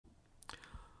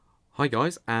Hi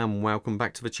guys, and welcome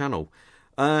back to the channel.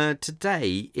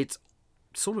 Today it's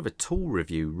sort of a tool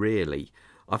review really.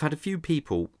 I've had a few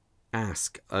people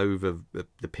ask over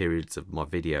the periods of my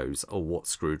videos, oh, what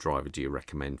screwdriver do you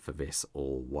recommend for this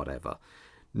or whatever.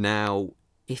 Now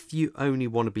if you only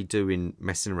want to be doing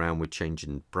messing around with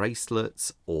changing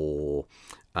bracelets or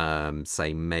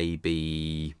say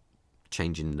maybe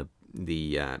changing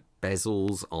the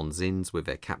bezels on Zins with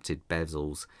their captive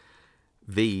bezels,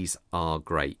 these are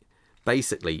great.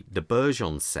 Basically, the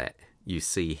Bergeon set you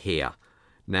see here.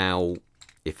 Now,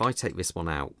 if I take this one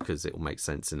out, because it will make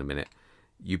sense in a minute,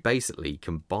 you basically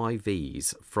can buy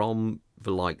these from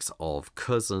the likes of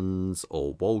Cousins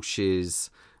or Walsh's.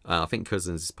 I think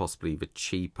Cousins is possibly the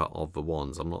cheaper of the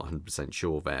ones. I'm not 100%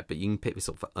 sure there, but you can pick this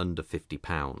up for under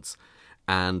 £50.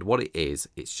 And what it is,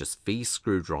 it's just these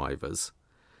screwdrivers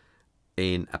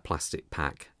in a plastic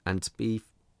pack. And to be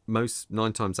most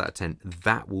 9 times out of 10,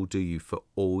 that will do you for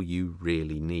all you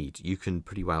really need. You can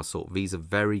pretty well sort. These are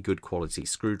very good quality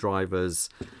screwdrivers.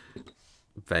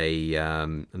 They a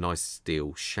nice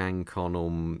steel shank on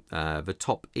them. The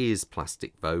top is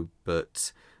plastic though,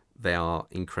 but they are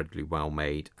incredibly well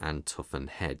made and toughened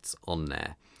heads on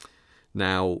there.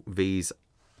 Now these,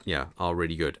 yeah, are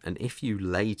really good. And if you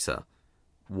later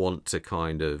want to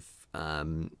kind of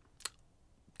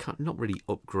not really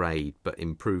upgrade but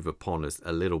improve upon us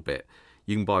a little bit,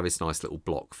 you can buy this nice little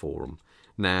block for them.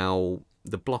 Now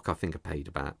the block I think I paid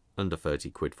about under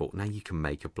 30 quid for. Now you can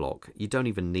make a block, you don't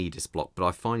even need this block, but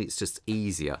I find it's just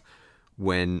easier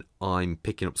when I'm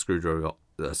picking up screwdriver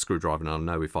and I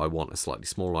know if I want a slightly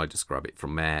smaller, I just grab it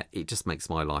from there. It just makes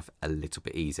my life a little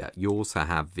bit easier. You also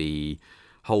have the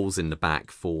holes in the back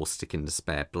for sticking the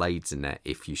spare blades in there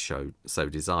if you so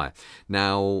desire.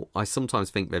 Now I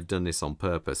sometimes think they've done this on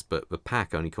purpose, but the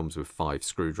pack only comes with 5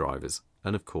 screwdrivers,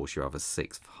 and of course you have a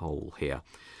 6th hole here,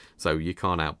 so you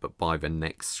can't help but buy the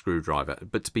next screwdriver.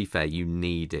 But to be fair, you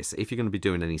need this if you're going to be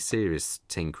doing any serious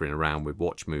tinkering around with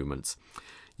watch movements.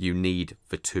 You need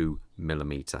the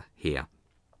 2mm here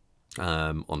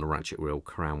on the ratchet wheel,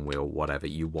 crown wheel, whatever.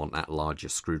 You want that larger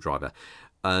screwdriver.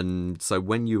 And so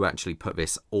when you actually put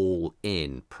this all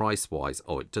in, price wise,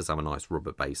 oh, it does have a nice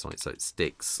rubber base on it, so it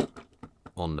sticks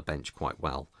on the bench quite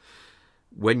well.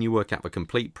 When you work out the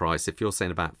complete price, if you're saying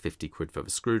about 50 quid for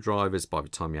the screwdrivers, by the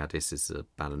time you add this is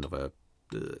about another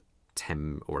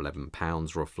 10 or 11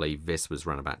 pounds roughly. This was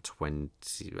around about 20,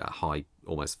 high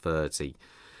almost 30.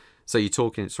 So you're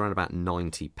talking it's around about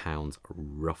 90 pounds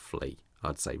roughly.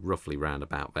 I'd say roughly round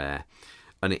about there.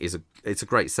 And it's a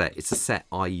great set. It's a set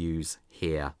I use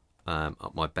here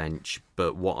at my bench,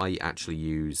 but what I actually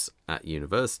use at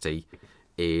university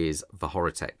is the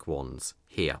Horotec ones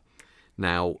here.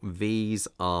 Now these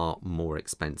are more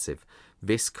expensive.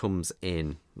 This comes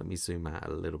in, let me zoom out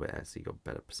a little bit so you got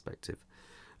better perspective.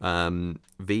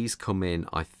 These come in,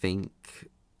 I think,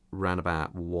 around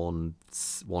about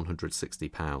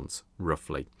 £160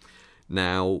 roughly.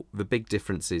 Now the big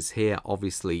difference is here,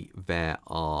 obviously there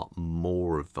are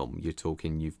more of them. You're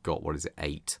talking, you've got, what is it,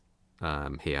 8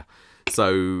 here,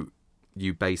 so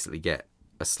you basically get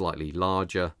a slightly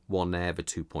larger one there, the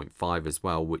 2.5 as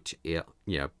well, which you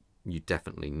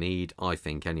definitely need, I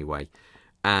think anyway.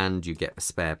 And you get the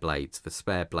spare blades. The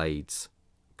spare blades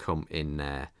come in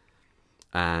there,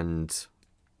 and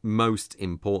most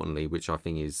importantly, which I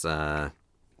think is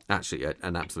actually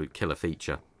an absolute killer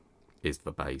feature, is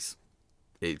the base.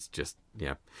 It's just,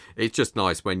 yeah, it's just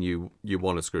nice when you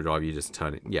want a screwdriver, you just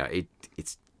turn it. Yeah,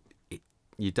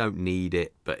 you don't need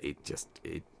it, but it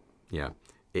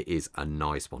is a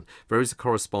nice one. There is a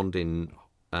corresponding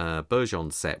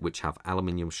Bergeon set which have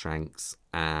aluminium shanks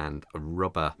and a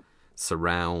rubber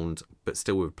surround, but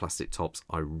still with plastic tops.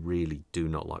 I really do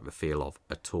not like the feel of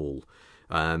at all.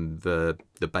 The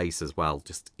base as well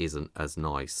just isn't as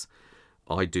nice.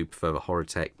 I do prefer the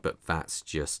Horotec, but that's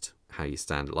just how you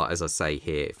stand it. Like as I say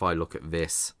here, if I look at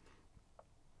this,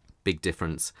 big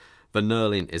difference. The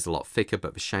knurling is a lot thicker,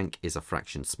 but the shank is a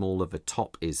fraction smaller. The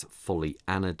top is fully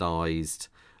anodized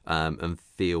and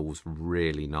feels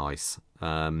really nice.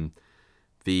 The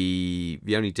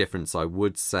only difference I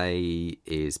would say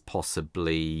is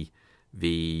possibly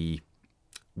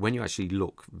when you actually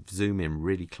zoom in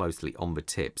really closely on the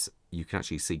tips, you can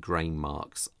actually see grain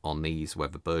marks on these where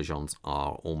the Bergeons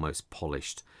are almost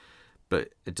polished. But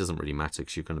it doesn't really matter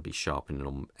because you're going to be sharpening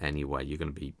them anyway. You're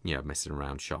going to be, messing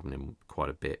around, sharpening them quite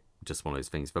a bit. Just one of those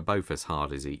things. They're both as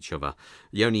hard as each other.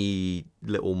 The only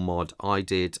little mod I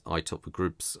did, I took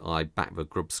I backed the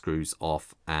grub screws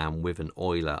off, and with an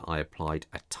oiler I applied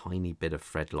a tiny bit of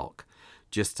thread lock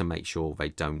just to make sure they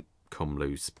don't come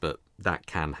loose. But that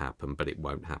can happen, but it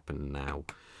won't happen now.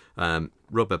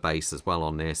 Rubber base as well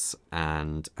on this,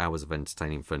 and hours of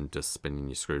entertaining fun just spinning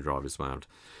your screwdrivers around.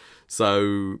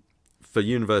 So for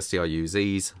university I use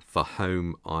these, for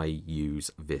home I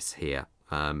use this here,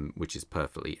 which is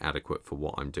perfectly adequate for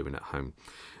what I'm doing at home.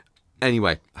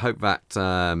 Anyway, hope that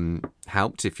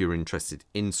helped if you're interested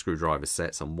in screwdriver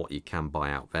sets and what you can buy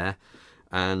out there.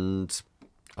 And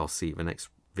I'll see you in the next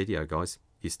video, guys.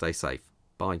 You stay safe.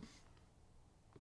 Bye.